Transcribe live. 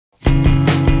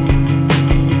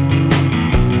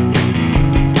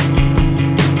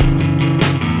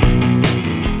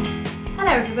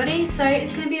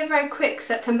it's going to be a very quick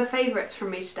September favourites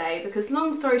from me today because,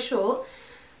 long story short,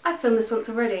 I've filmed this once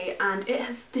already and it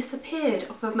has disappeared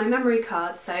off of my memory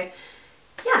card. So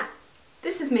yeah,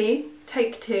 this is me,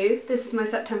 take two. This is my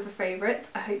September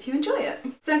favourites. I hope you enjoy it.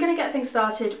 So I'm going to get things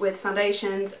started with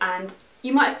foundations, and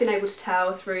you might have been able to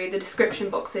tell through the description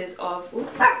boxes of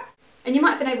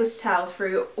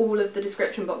all of the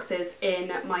description boxes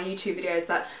in my YouTube videos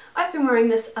that I've been wearing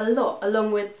this a lot,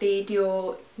 along with the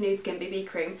Dior Nude Skin BB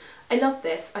Cream. I love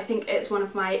this. I think it's one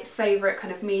of my favourite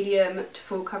kind of medium to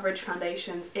full coverage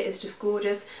foundations. It is just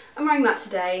gorgeous. I'm wearing that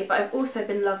today, but I've also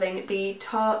been loving the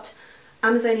Tarte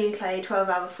Amazonian Clay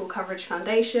 12-Hour Full Coverage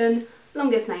Foundation.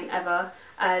 Longest name ever.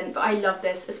 But I love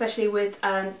this, especially with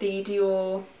the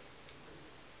Dior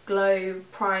Glow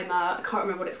Primer. I can't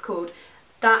remember what it's called.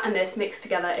 That and this mixed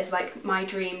together is like my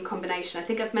dream combination. I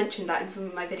think I've mentioned that in some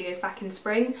of my videos back in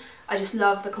spring. I just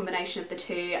love the combination of the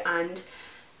two, and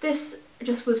this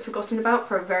just was forgotten about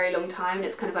for a very long time, and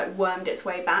it's kind of like wormed its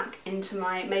way back into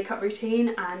my makeup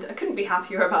routine, and I couldn't be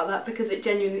happier about that because it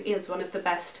genuinely is one of the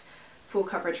best full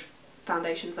coverage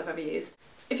foundations I've ever used.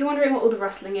 If you're wondering what all the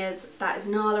rustling is, that is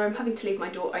Nala. I'm having to leave my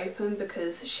door open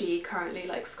because she currently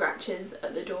like scratches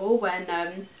at the door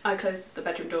when I close the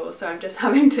bedroom door, so I'm just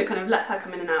having to kind of let her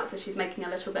come in and out, so she's making a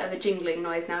little bit of a jingling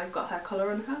noise now we've got her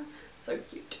collar on her. So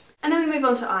cute. And then we move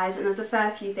on to eyes, and there's a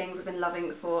fair few things I've been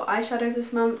loving for eyeshadows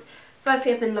this month.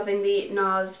 Firstly, I've been loving the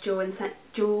Nars Dual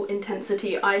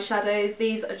Intensity eyeshadows.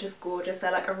 These are just gorgeous.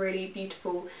 They're like a really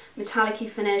beautiful metallic-y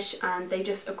finish, and they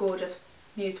just are gorgeous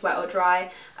used wet or dry.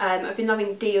 I've been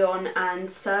loving Dione and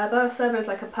Surba. Surba is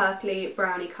like a purpley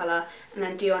browny colour, and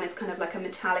then Dione is kind of like a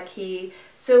metallic-y,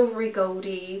 silvery,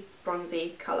 goldy,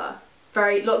 bronzy colour.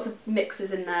 Lots of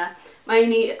mixes in there. My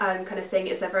only kind of thing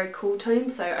is they're very cool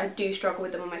toned, so I do struggle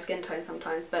with them on my skin tone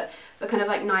sometimes, but for kind of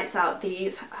like nights out,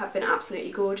 these have been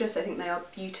absolutely gorgeous. I think they are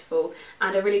beautiful,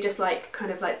 and I really just like kind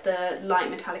of like the light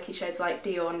metallic-y shades like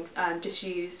Dione, just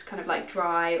used kind of like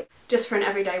dry, just for an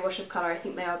everyday wash of colour. I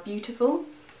think they are beautiful.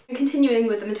 And continuing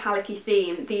with the metallic-y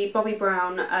theme, the Bobbi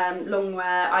Brown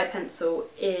Longwear eye pencil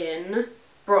in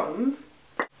bronze.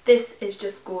 This is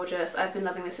just gorgeous. I've been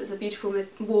loving this. It's a beautiful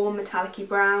warm metallic-y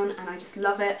brown, and I just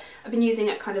love it. I've been using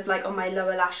it kind of like on my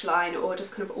lower lash line or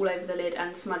just kind of all over the lid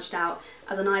and smudged out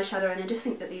as an eyeshadow, and I just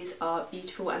think that these are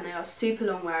beautiful and they are super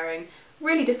long wearing.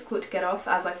 Really difficult to get off,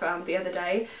 as I found the other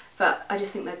day, but I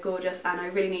just think they're gorgeous, and I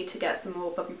really need to get some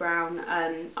more Bobbi Brown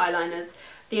eyeliners.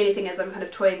 The only thing is I'm kind of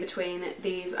toying between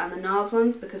these and the Nars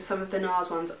ones, because some of the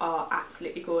Nars ones are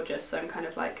absolutely gorgeous, so I'm kind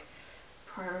of like,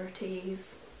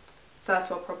 priorities.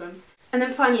 First world problems. And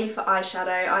then finally for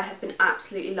eyeshadow, I have been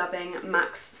absolutely loving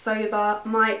MAC's Soba.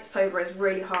 My Soba is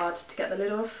really hard to get the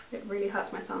lid off. It really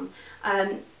hurts my thumb.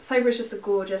 Soba is just a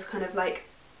gorgeous kind of like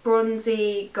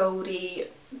bronzy, goldy,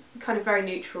 kind of very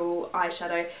neutral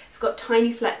eyeshadow. It's got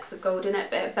tiny flecks of gold in it,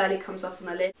 but it barely comes off on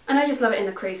the lid. And I just love it in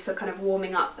the crease for kind of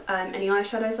warming up any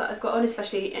eyeshadows that I've got on,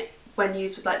 especially when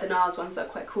used with like the Nars ones that are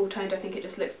quite cool toned. I think it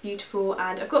just looks beautiful,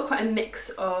 and I've got quite a mix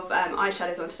of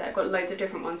eyeshadows on today. I've got loads of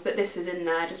different ones, but this is in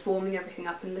there just warming everything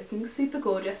up and looking super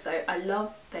gorgeous, so I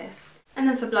love this. And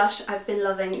then for blush, I've been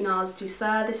loving Nars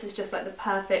Doucer. This is just like the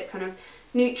perfect kind of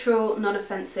neutral,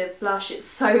 non-offensive blush. It's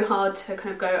so hard to kind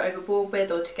of go overboard with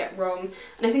or to get wrong,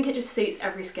 and I think it just suits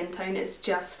every skin tone. It's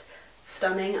just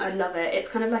stunning. I love it. It's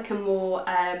kind of like a more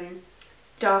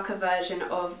darker version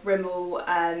of Rimmel,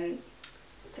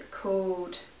 what's it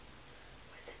called?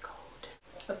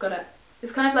 I've got it.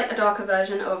 It's kind of like a darker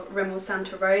version of Rimmel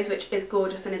Santa Rose, which is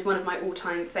gorgeous and is one of my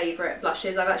all-time favourite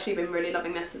blushes. I've actually been really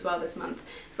loving this as well this month.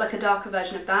 It's like a darker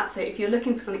version of that, so if you're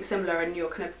looking for something similar and you're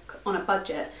kind of on a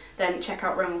budget, then check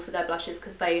out Rimmel for their blushes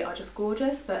because they are just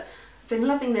gorgeous. But I've been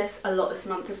loving this a lot this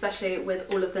month, especially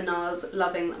with all of the Nars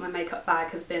loving that my makeup bag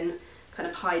has been kind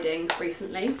of hiding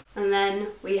recently. And then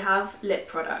we have lip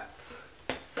products.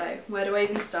 So where do I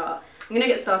even start? I'm going to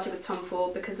get started with Tom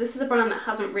Ford because this is a brand that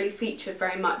hasn't really featured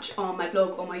very much on my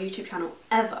blog or my YouTube channel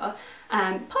ever,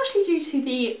 partially due to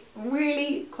the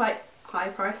really quite high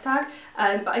price tag,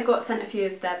 but I got sent a few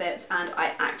of their bits and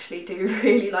I actually do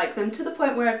really like them, to the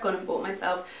point where I've gone and bought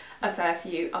myself a fair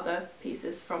few other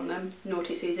pieces from them.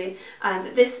 Naughty Susie.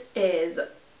 And this is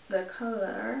the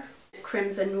colour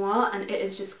Crimson Noir, and it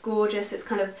is just gorgeous. It's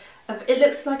kind of, it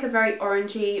looks like a very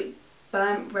orangey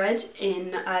burnt red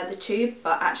in the tube,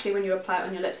 but actually when you apply it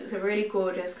on your lips, it's a really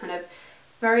gorgeous kind of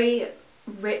very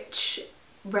rich,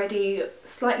 reddy,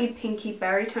 slightly pinky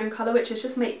berry tone colour, which is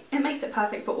just it makes it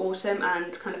perfect for autumn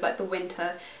and kind of like the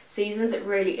winter seasons. It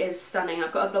really is stunning.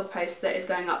 I've got a blog post that is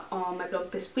going up on my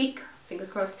blog this week, fingers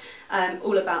crossed,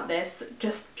 all about this,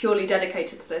 just purely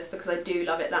dedicated to this because I do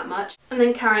love it that much. And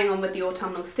then carrying on with the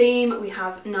autumnal theme, we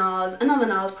have Nars, another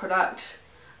Nars product.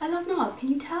 I love Nars, can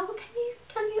you tell? Can you?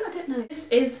 I don't know. This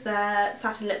is their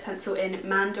Satin lip pencil in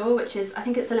Mandore, which is, I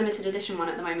think it's a limited edition one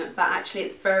at the moment, but actually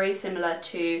it's very similar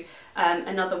to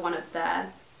another one of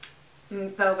their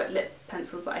velvet lip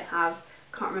pencils that I have.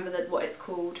 Can't remember what it's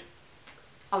called.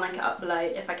 I'll link it up below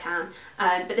if I can.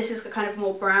 But this is a kind of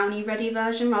more browny ready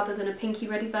version rather than a pinky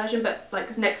ready version, but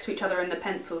like next to each other in the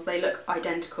pencils they look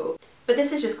identical. But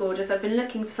this is just gorgeous. I've been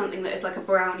looking for something that is like a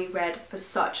browny red for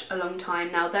such a long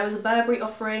time now. There was a Burberry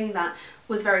offering that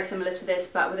was very similar to this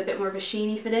but with a bit more of a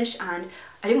sheeny finish, and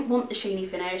I didn't want the sheeny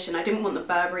finish and I didn't want the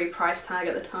Burberry price tag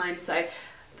at the time, so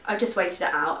I just waited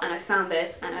it out and I found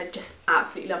this and I just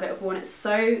absolutely love it. I've worn it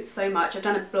so much. I've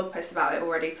done a blog post about it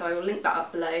already, so I will link that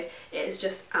up below. It is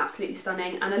just absolutely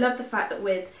stunning, and I love the fact that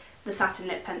with the satin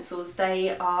lip pencils,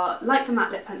 they are like the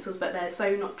matte lip pencils but they're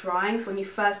so not drying, so when you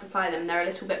first apply them they're a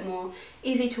little bit more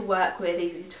easy to work with,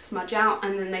 easy to smudge out,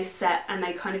 and then they set and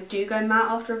they kind of do go matte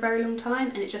after a very long time,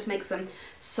 and it just makes them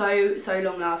so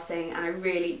long lasting. And I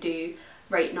really do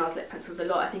rate Nars lip pencils a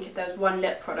lot. I think if there was one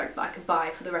lip product that I could buy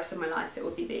for the rest of my life it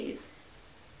would be these.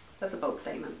 That's a bold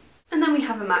statement. And then we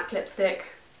have a MAC lipstick,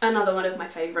 another one of my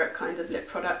favourite kinds of lip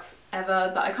products ever,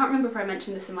 but I can't remember if I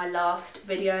mentioned this in my last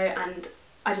video and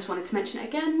I just wanted to mention it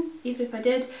again, even if I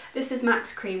did. This is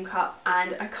MAC's Cream Cup,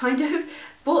 and I kind of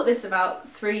bought this about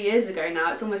 3 years ago now.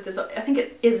 It's almost as, I think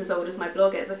it is as old as my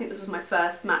blog is. I think this was my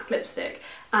first MAC lipstick,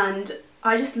 and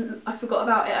I forgot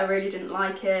about it. I really didn't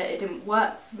like it, it didn't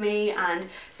work for me, and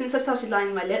since I've started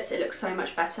lining my lips it looks so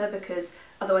much better, because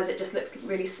otherwise it just looks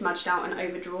really smudged out and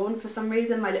overdrawn for some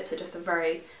reason. My lips are just a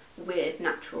very weird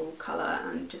natural colour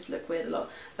and just look weird a lot,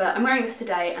 but I'm wearing this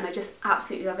today and I just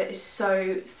absolutely love it. It's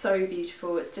so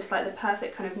beautiful. It's just like the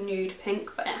perfect kind of nude pink,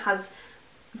 but it has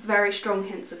very strong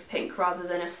hints of pink rather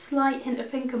than a slight hint of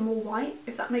pink and more white,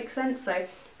 if that makes sense. So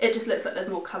it just looks like there's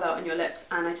more colour on your lips,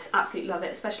 and I just absolutely love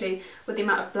it, especially with the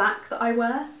amount of black that I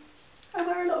wear. I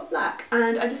wear a lot of black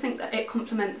and I just think that it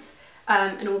complements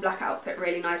an all black outfit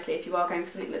really nicely if you are going for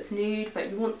something that's nude but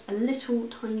you want a little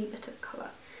tiny bit of colour.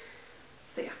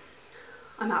 So yeah,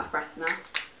 I'm out of breath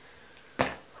now.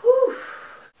 Whew.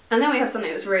 And then we have something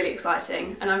that's really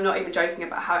exciting, and I'm not even joking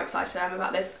about how excited I am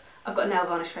about this. I've got a nail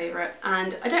varnish favourite,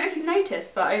 and I don't know if you've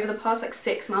noticed, but over the past like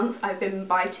 6 months I've been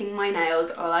biting my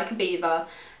nails like a beaver.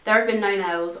 There have been no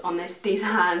nails on these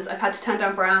hands. I've had to turn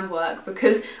down brand work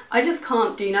because I just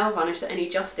can't do nail varnish any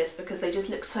justice because they just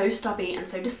look so stubby and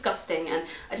so disgusting, and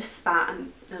I just spat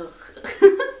and ugh.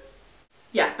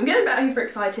 Yeah, I'm getting a bit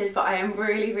overexcited, but I am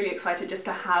really excited just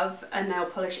to have a nail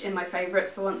polish in my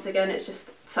favourites for once again. It's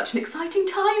just such an exciting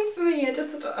time for me. I'm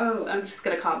just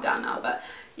going to calm down now. But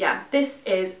yeah, this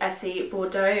is Essie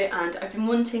Bourdeux, and I've been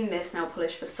wanting this nail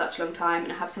polish for such a long time,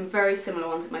 and I have some very similar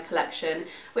ones in my collection,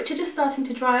 which are just starting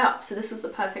to dry up, so this was the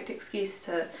perfect excuse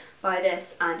to buy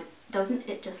this, and doesn't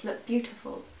it just look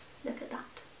beautiful? Look at that.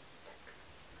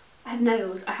 I have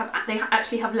nails, they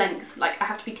actually have length, like I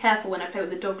have to be careful when I play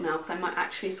with the dog now because I might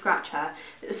actually scratch her.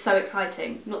 It's so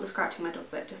exciting, not the scratching my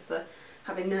dog bit, just the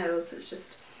having nails. It's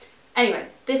just, anyway,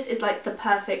 this is like the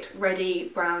perfect ready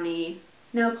brownie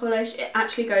nail polish. It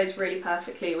actually goes really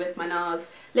perfectly with my Nars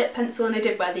lip pencil, and I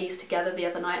did wear these together the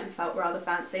other night and felt rather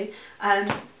fancy.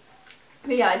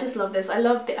 But yeah, I just love this. I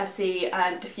love the Essie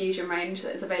diffusion range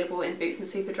that is available in Boots and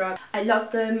Superdrug. I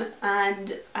love them,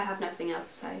 and I have nothing else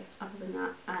to say other than that.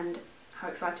 And how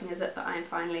exciting is it that I am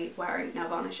finally wearing nail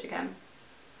varnish again.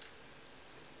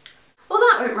 Well,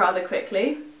 that went rather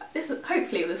quickly.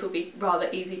 Hopefully this will be rather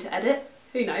easy to edit.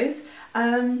 Who knows?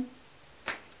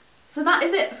 So that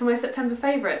is it for my September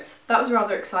favourites. That was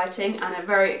rather exciting and a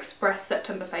very express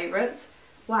September favourites.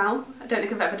 Wow, I don't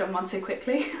think I've ever done one so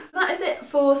quickly. That is it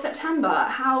for September.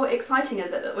 How exciting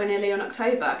is it that we're nearly on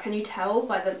October? Can you tell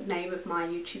by the name of my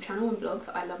YouTube channel and blog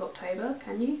that I love October?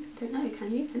 Can you? I don't know,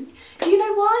 can you? Do you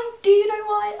know why? Do you know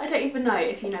why? I don't even know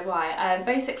if you know why.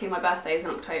 Basically my birthday is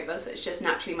in October, so it's just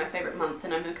naturally my favourite month,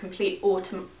 and I'm a complete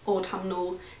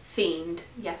autumnal fiend.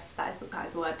 Yes, that is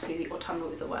the word, Susie,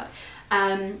 autumnal is the word.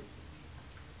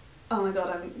 Oh my god,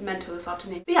 I'm mental this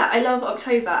afternoon. But yeah, I love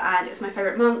October and it's my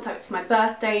favourite month. It's my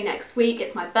birthday next week.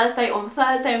 It's my birthday on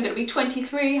Thursday. I'm going to be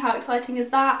 23. How exciting is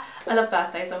that? I love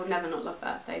birthdays. I will never not love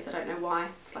birthdays. I don't know why.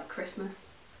 It's like Christmas.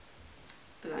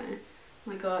 I don't know. Oh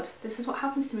my god, this is what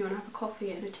happens to me when I have a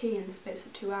coffee and a tea in the space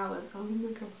of 2 hours. Oh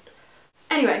my god.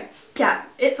 Anyway, yeah,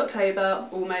 it's October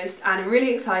almost, and I'm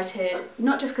really excited.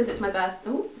 Not just because it's my birthday.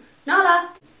 Oh,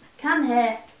 Nala, come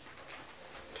here.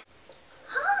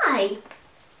 Hi.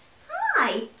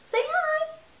 Hi! Say hi!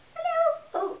 Hello!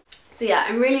 Oh. So yeah,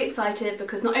 I'm really excited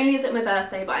because not only is it my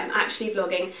birthday, but I'm actually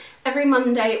vlogging every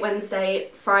Monday, Wednesday,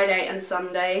 Friday and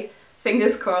Sunday,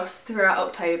 fingers crossed, throughout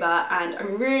October, and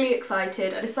I'm really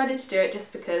excited. I decided to do it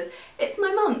just because it's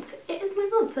my month. It is my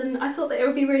month, and I thought that it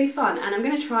would be really fun, and I'm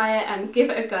going to try it and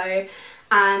give it a go,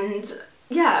 and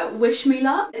yeah, wish me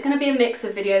luck. It's going to be a mix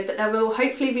of videos, but there will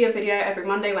hopefully be a video every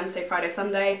Monday, Wednesday, Friday,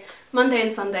 Sunday. Monday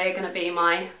and Sunday are going to be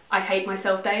my I hate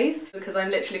myself days, because I'm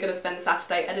literally going to spend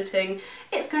Saturday editing.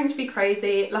 It's going to be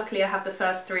crazy. Luckily I have the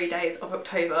first 3 days of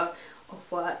October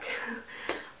off work.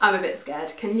 I'm a bit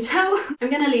scared, can you tell? I'm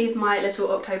going to leave my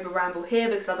little October ramble here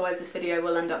because otherwise this video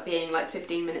will end up being like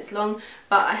 15 minutes long,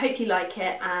 but I hope you like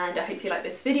it and I hope you like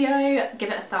this video. Give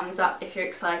it a thumbs up if you're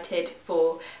excited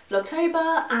for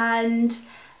Vlogtober, and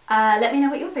let me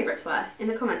know what your favourites were in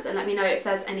the comments, and let me know if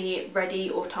there's any ready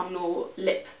autumnal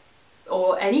lip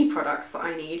or any products that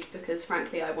I need, because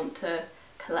frankly I want to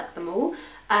collect them all.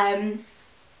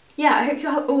 Yeah, I hope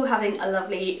you're all having a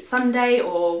lovely Sunday,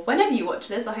 or whenever you watch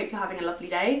this, I hope you're having a lovely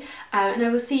day. And I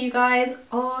will see you guys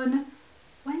on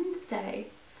Wednesday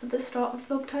for the start of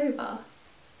Vlogtober.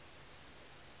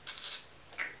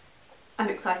 I'm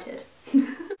excited.